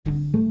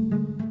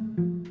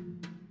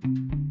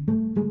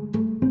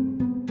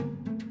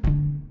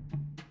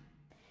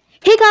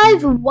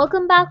guys,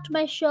 welcome back to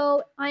my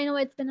show. I know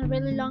it's been a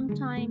really long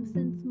time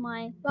since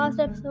my last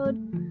episode.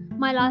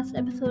 My last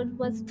episode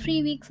was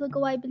 3 weeks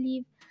ago, I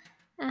believe,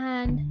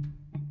 and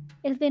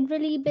it's been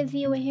really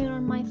busy over here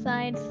on my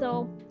side,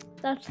 so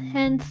that's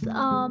hence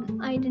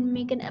I didn't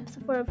make an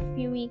episode for a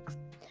few weeks.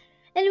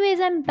 Anyways,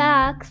 I'm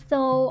back.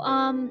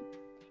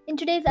 In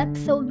today's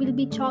episode we'll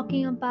be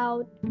talking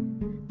about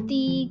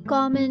the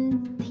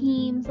common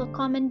themes or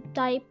common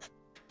types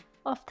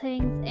of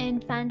things in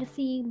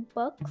fantasy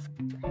books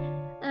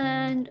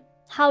and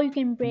how you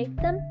can break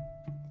them.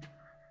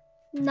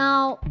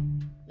 Now,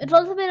 it's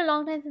also been a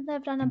long time since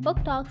I've done a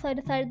book talk, so I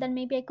decided that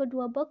maybe I could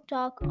do a book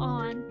talk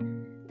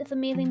on this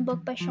amazing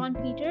book by Sean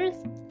Peters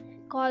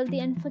called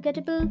The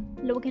Unforgettable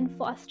Logan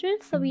Foster.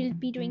 So we'll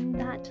be doing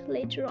that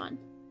later on.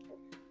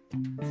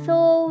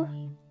 So,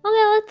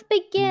 okay, let's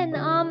begin.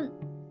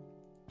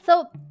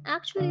 So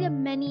actually there are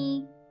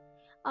many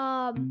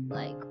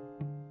like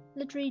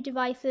literary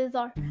devices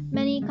or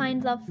many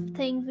kinds of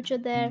things which are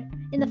there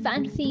in the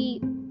fantasy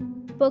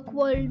book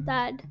world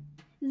that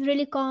is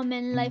really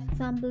common, like for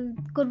example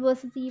good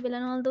versus evil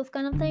and all those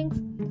kind of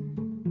things.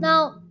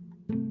 Now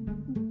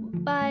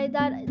by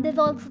that there's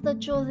also the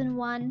chosen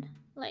one,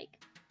 like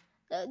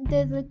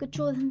there's like a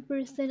chosen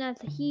person as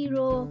a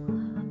hero.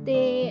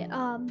 They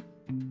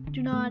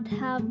do not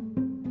have,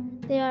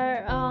 they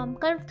are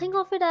kind of think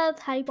of it as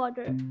Harry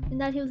Potter, in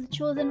that he was the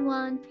chosen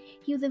one,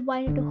 he was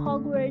invited to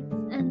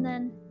Hogwarts, and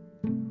then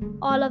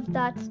all of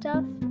that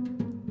stuff.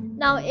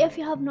 Now, if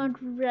you have not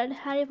read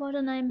Harry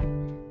Potter,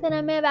 then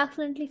I may have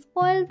accidentally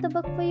spoiled the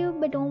book for you,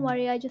 but don't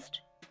worry, I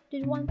just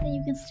did one thing.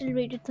 You can still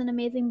read it. It's an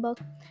amazing book.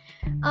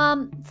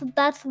 So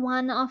that's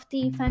one of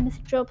the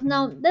fantasy tropes.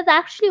 Now, there's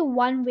actually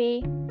one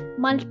way,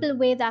 multiple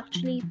ways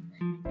actually,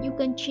 you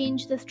can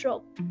change this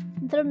trope.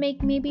 Instead of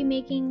maybe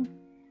making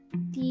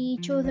the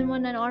chosen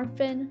one an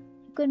orphan,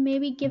 you could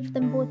maybe give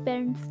them both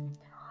parents,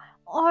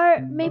 or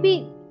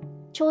maybe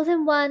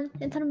chosen one,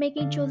 instead of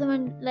making chosen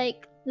one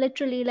like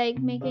literally like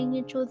making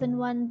it chosen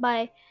one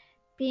by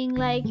being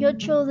like you're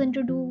chosen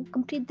to do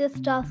complete this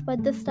task by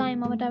this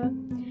time or whatever,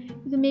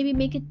 you can maybe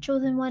make it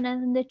chosen one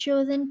as in they're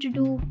chosen to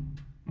do,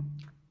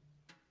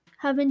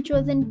 have been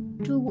chosen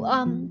to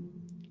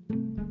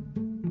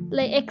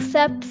like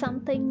accept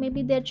something.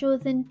 Maybe they're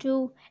chosen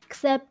to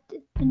accept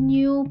a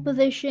new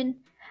position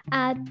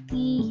at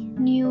the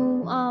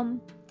new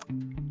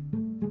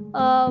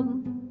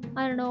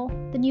I don't know,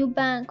 the new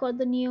bank or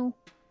the new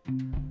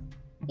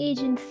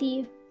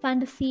agency,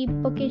 fantasy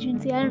book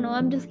agency. I don't know,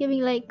 I'm just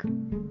giving like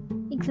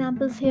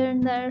examples here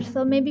and there.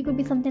 So maybe it could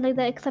be something like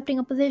that, accepting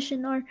a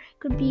position, or it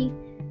could be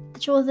the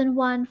chosen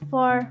one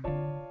for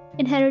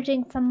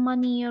inheriting some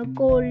money or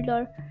gold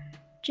or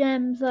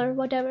gems or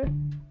whatever.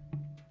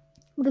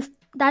 Because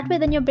that way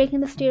then you're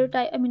breaking the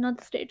stereotype, I mean not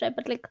the stereotype,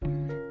 but like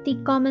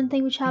the common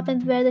thing which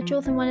happens where the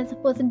chosen one is the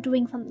person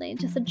doing something,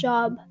 it's just a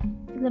job.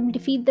 Them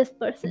defeat this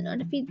person or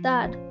defeat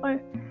that,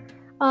 or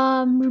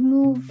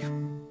remove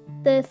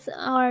this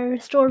or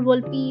restore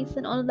world peace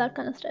and all of that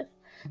kind of stuff.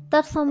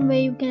 That's some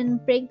way you can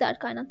break that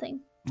kind of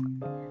thing.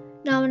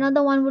 Now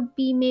another one would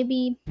be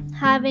maybe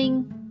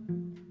having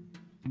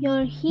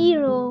your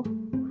hero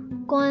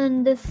go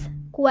on this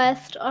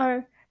quest,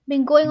 or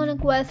been going on a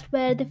quest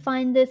where they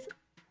find this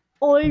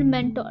old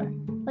mentor,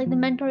 like the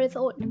mentor is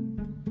old.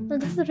 Now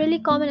this is really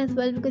common as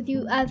well, because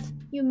as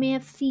you may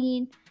have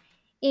seen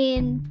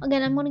in,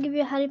 again I'm going to give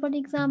you a Harry Potter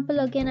example.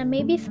 Again, I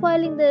may be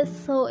spoiling this,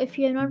 so if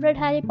you have not read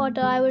Harry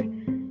Potter, I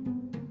would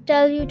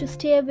tell you to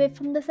stay away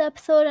from this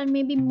episode and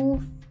maybe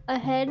move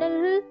ahead a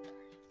little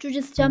to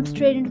just jump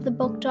straight into the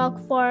book talk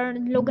for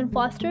Logan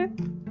Foster.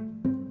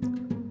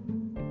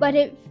 But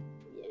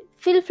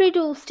feel free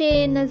to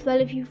stay in as well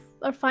if you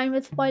are fine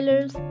with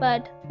spoilers,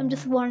 but I'm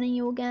just warning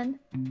you again.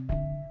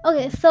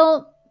 Okay,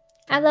 so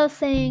as I was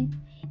saying,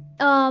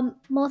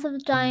 most of the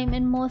time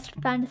in most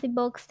fantasy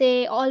books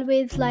they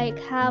always like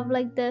have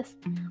like this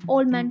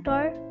old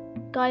mentor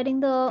guiding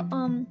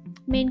the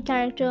main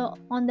character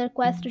on their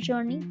quest or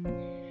journey.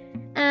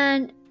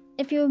 And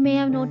if you may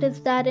have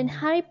noticed that in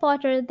Harry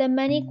Potter there are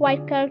many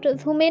quiet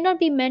characters who may not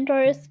be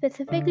mentors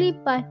specifically,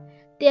 but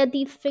they are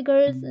these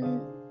figures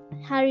in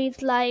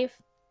Harry's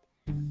life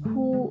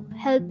who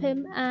help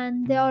him,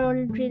 and they are all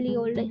really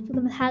old. Like for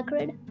example,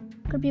 Hagrid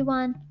could be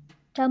one,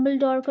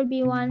 Dumbledore could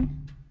be one,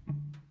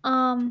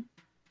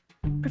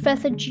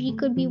 Professor G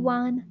could be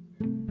one.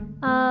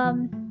 I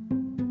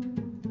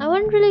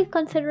wouldn't really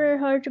consider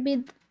her to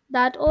be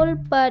that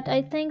old, but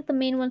I think the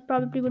main one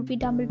probably would be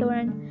Dumbledore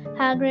and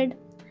Hagrid.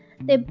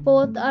 They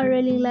both are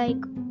really like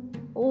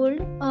old.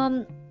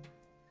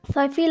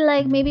 So I feel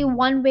like maybe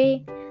one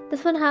way,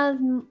 this one has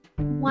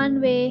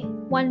one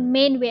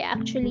main way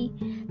actually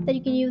that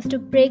you can use to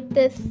break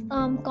this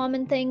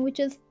common thing, which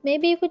is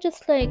maybe you could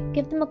just like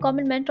give them a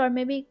common mentor.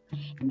 Maybe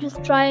you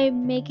just try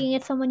making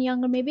it someone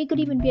younger. Maybe it could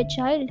even be a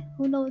child,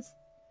 who knows.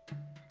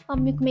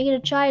 You can make it a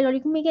child, or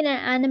you can make it an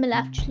animal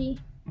actually.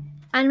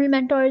 Animal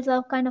mentors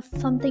are kind of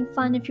something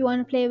fun if you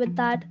want to play with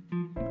that,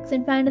 because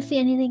in fantasy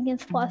anything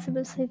is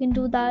possible, so you can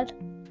do that.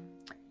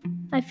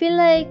 I feel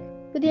like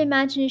With your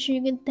imagination,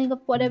 you can think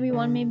of whatever you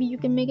want. Maybe you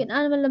can make an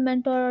animal a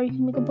mentor, or you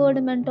can make a bird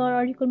a mentor,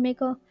 or you could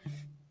make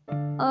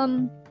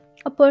um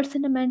a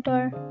person a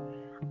mentor,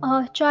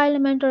 a child a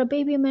mentor, a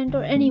baby a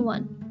mentor,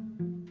 anyone.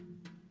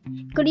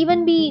 It could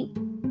even be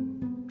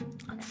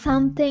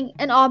something,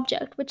 an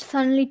object which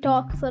suddenly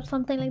talks or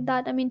something like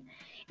that. I mean,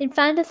 in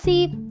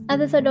fantasy,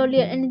 as I said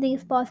earlier, anything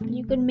is possible.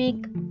 You can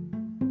make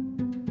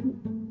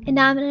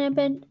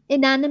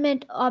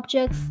inanimate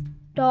objects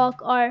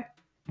talk, or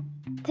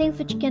things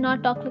which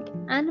cannot talk, like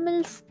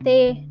animals.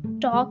 They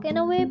talk in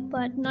a way,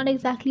 but not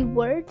exactly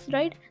words,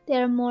 right? They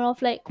are more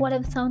of like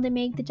whatever sound they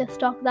make, they just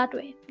talk that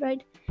way,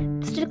 right?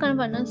 Still kind of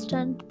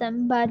understand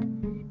them, but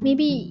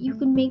maybe you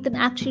can make them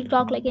actually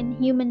talk like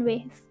in human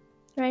ways,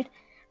 right?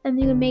 And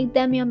you can make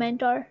them your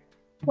mentor,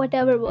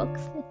 whatever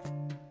works.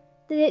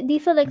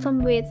 These are like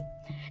some ways.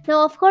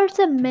 Now of course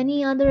there are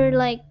many other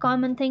like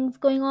common things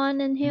going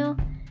on in here,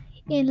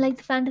 in like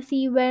the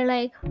fantasy where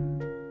like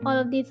all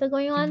of these are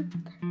going on,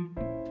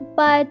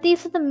 but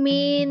these are the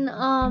main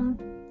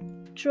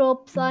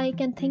tropes I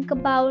can think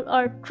about,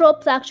 or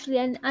tropes actually,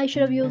 and I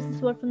should have used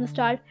this word from the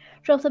start.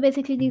 Tropes are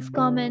basically these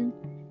common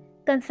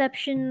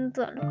conceptions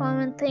or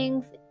common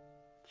things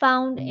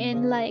found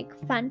in like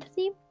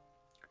fantasy.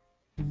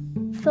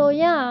 So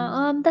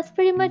yeah, that's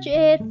pretty much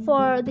it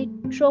for the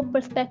trope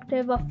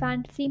perspective of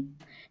fantasy.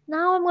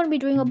 Now I'm going to be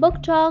doing a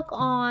book talk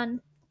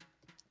on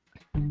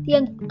the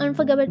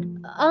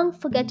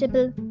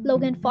unforgettable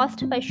Logan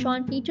Foster by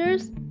Sean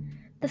Peters.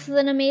 This is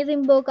an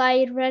amazing book.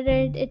 I read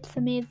it. It's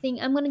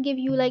amazing. I'm gonna give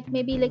you like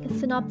maybe like a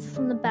synopsis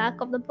on the back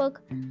of the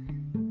book.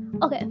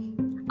 Okay.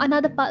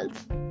 Another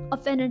pulse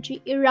of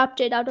energy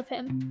erupted out of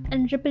him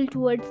and rippled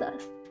towards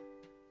us.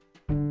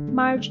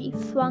 Margie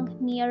swung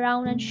me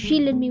around and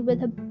shielded me with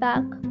her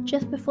back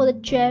just before the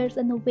chairs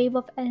and the wave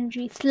of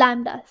energy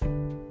slammed us,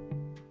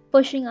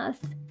 pushing us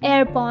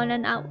airborne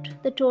and out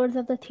the doors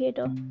of the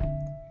theater.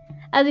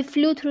 As we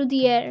flew through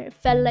the air, it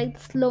felt like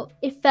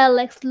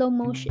slow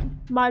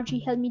motion. Margie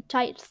held me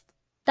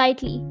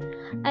tightly.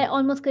 I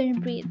almost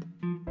couldn't breathe.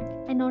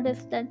 I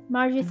noticed that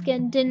Margie's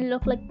skin didn't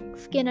look like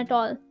skin at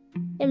all.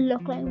 It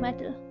looked like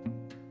metal.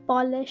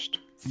 Polished,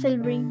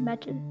 silvery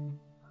metal.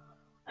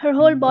 Her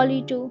whole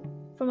body too,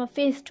 from her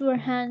face to her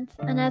hands,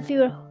 and as we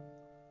were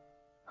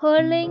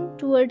hurling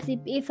towards the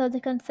base of the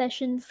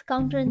concessions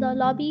counter in the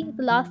lobby,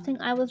 the last thing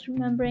I was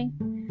remembering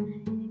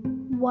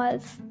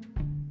was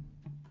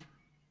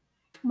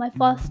my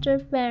foster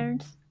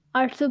parents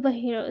are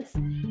superheroes.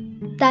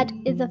 That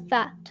is a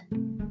fact.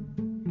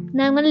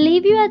 Now I'm gonna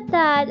leave you at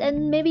that,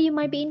 and maybe you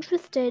might be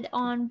interested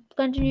on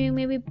continuing,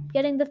 maybe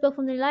getting this book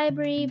from the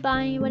library,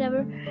 buying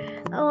whatever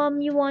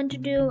you want to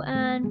do,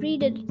 and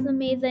read it. It's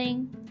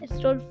amazing.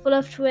 It's full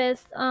of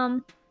twists.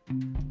 And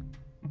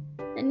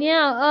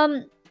yeah.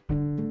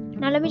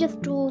 Now let me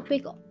just do a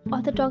quick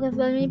author talk as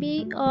well,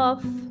 maybe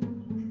of.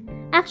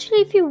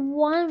 Actually, if you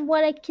want,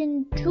 what I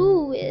can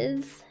do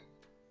is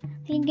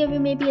I can give you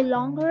maybe a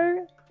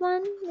longer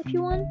one if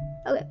you want.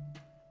 Okay.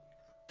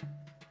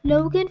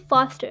 Logan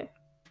Foster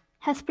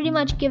has pretty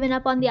much given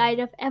up on the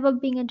idea of ever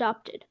being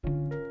adopted.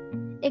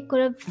 It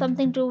could have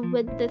something to do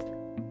with this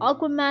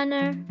awkward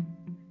manner,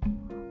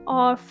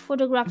 or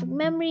photographic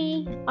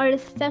memory, or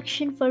his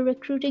affection for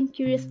recruiting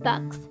curious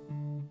facts.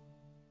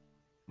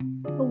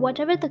 But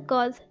whatever the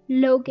cause,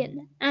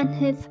 Logan and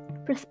his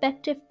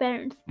prospective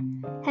parents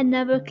had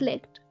never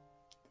clicked.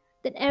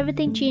 Then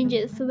everything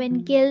changes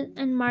when Gil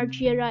and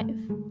Margie arrive.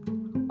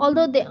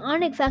 Although they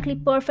aren't exactly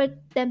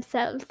perfect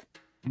themselves,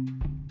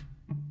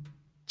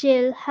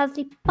 Jill has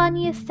the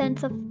funniest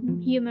sense of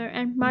humor,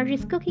 and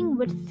Margie's cooking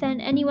would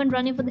send anyone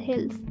running for the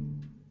hills.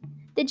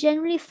 They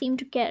generally seem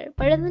to care,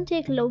 but it doesn't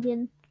take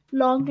Logan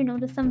long to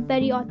notice some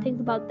very odd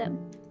things about them.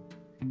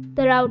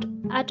 They're out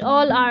at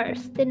all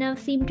hours, they never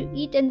seem to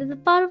eat, and there's a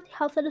part of the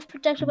house that is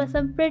protected by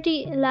some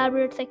pretty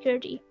elaborate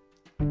security.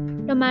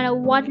 No matter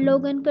what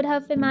Logan could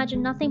have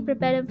imagined, nothing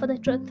prepared him for the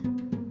truth.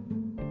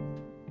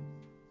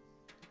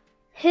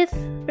 His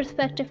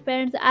prospective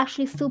parents are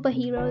actually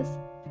superheroes,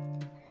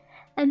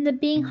 and they're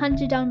being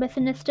hunted down by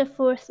sinister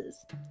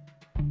forces.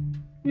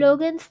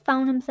 Logan's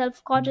found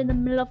himself caught in the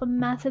middle of a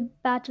massive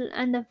battle,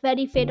 and the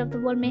very fate of the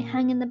world may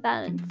hang in the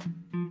balance.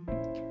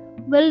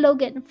 Will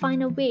Logan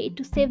find a way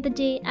to save the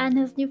day and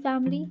his new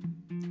family?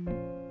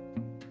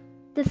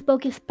 This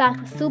book is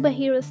packed with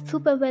superheroes,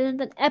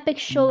 supervillains, and epic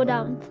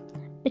showdowns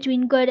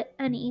between good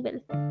and evil.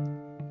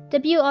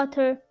 Debut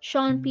author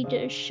Sean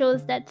Peters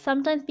shows that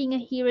sometimes being a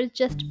hero is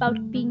just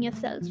about being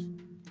yourself.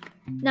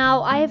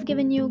 Now, I have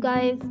given you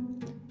guys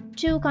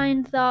two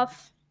kinds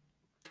of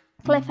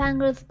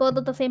cliffhangers, both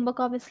of the same book,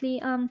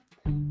 obviously.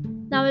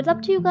 Now it's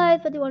up to you guys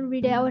whether you want to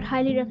read it. I would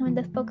highly recommend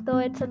this book, though.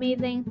 It's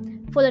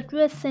amazing, full of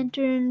twists and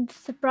turns,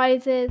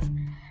 surprises,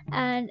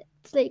 and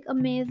it's like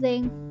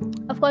amazing.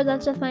 Of course,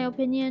 that's just my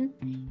opinion.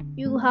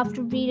 You have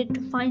to read it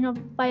to find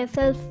out by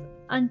yourself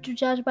and to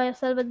judge by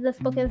yourself whether this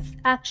book is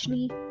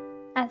actually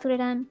as good as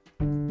I'm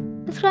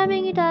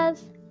describing it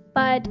as.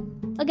 But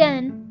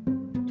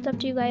again, it's up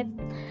to you guys.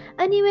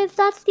 Anyways,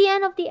 that's the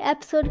end of the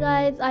episode,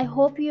 guys. I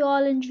hope you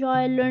all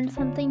enjoy, learned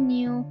something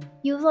new,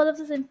 use all of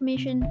this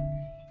information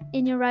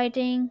in your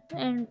writing,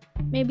 and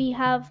maybe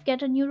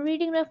get a new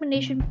reading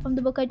recommendation from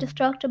the book I just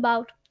talked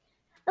about.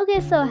 Okay,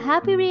 so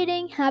happy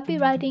reading, happy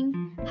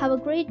writing, have a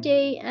great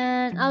day,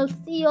 and I'll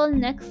see you all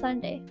next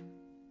Sunday.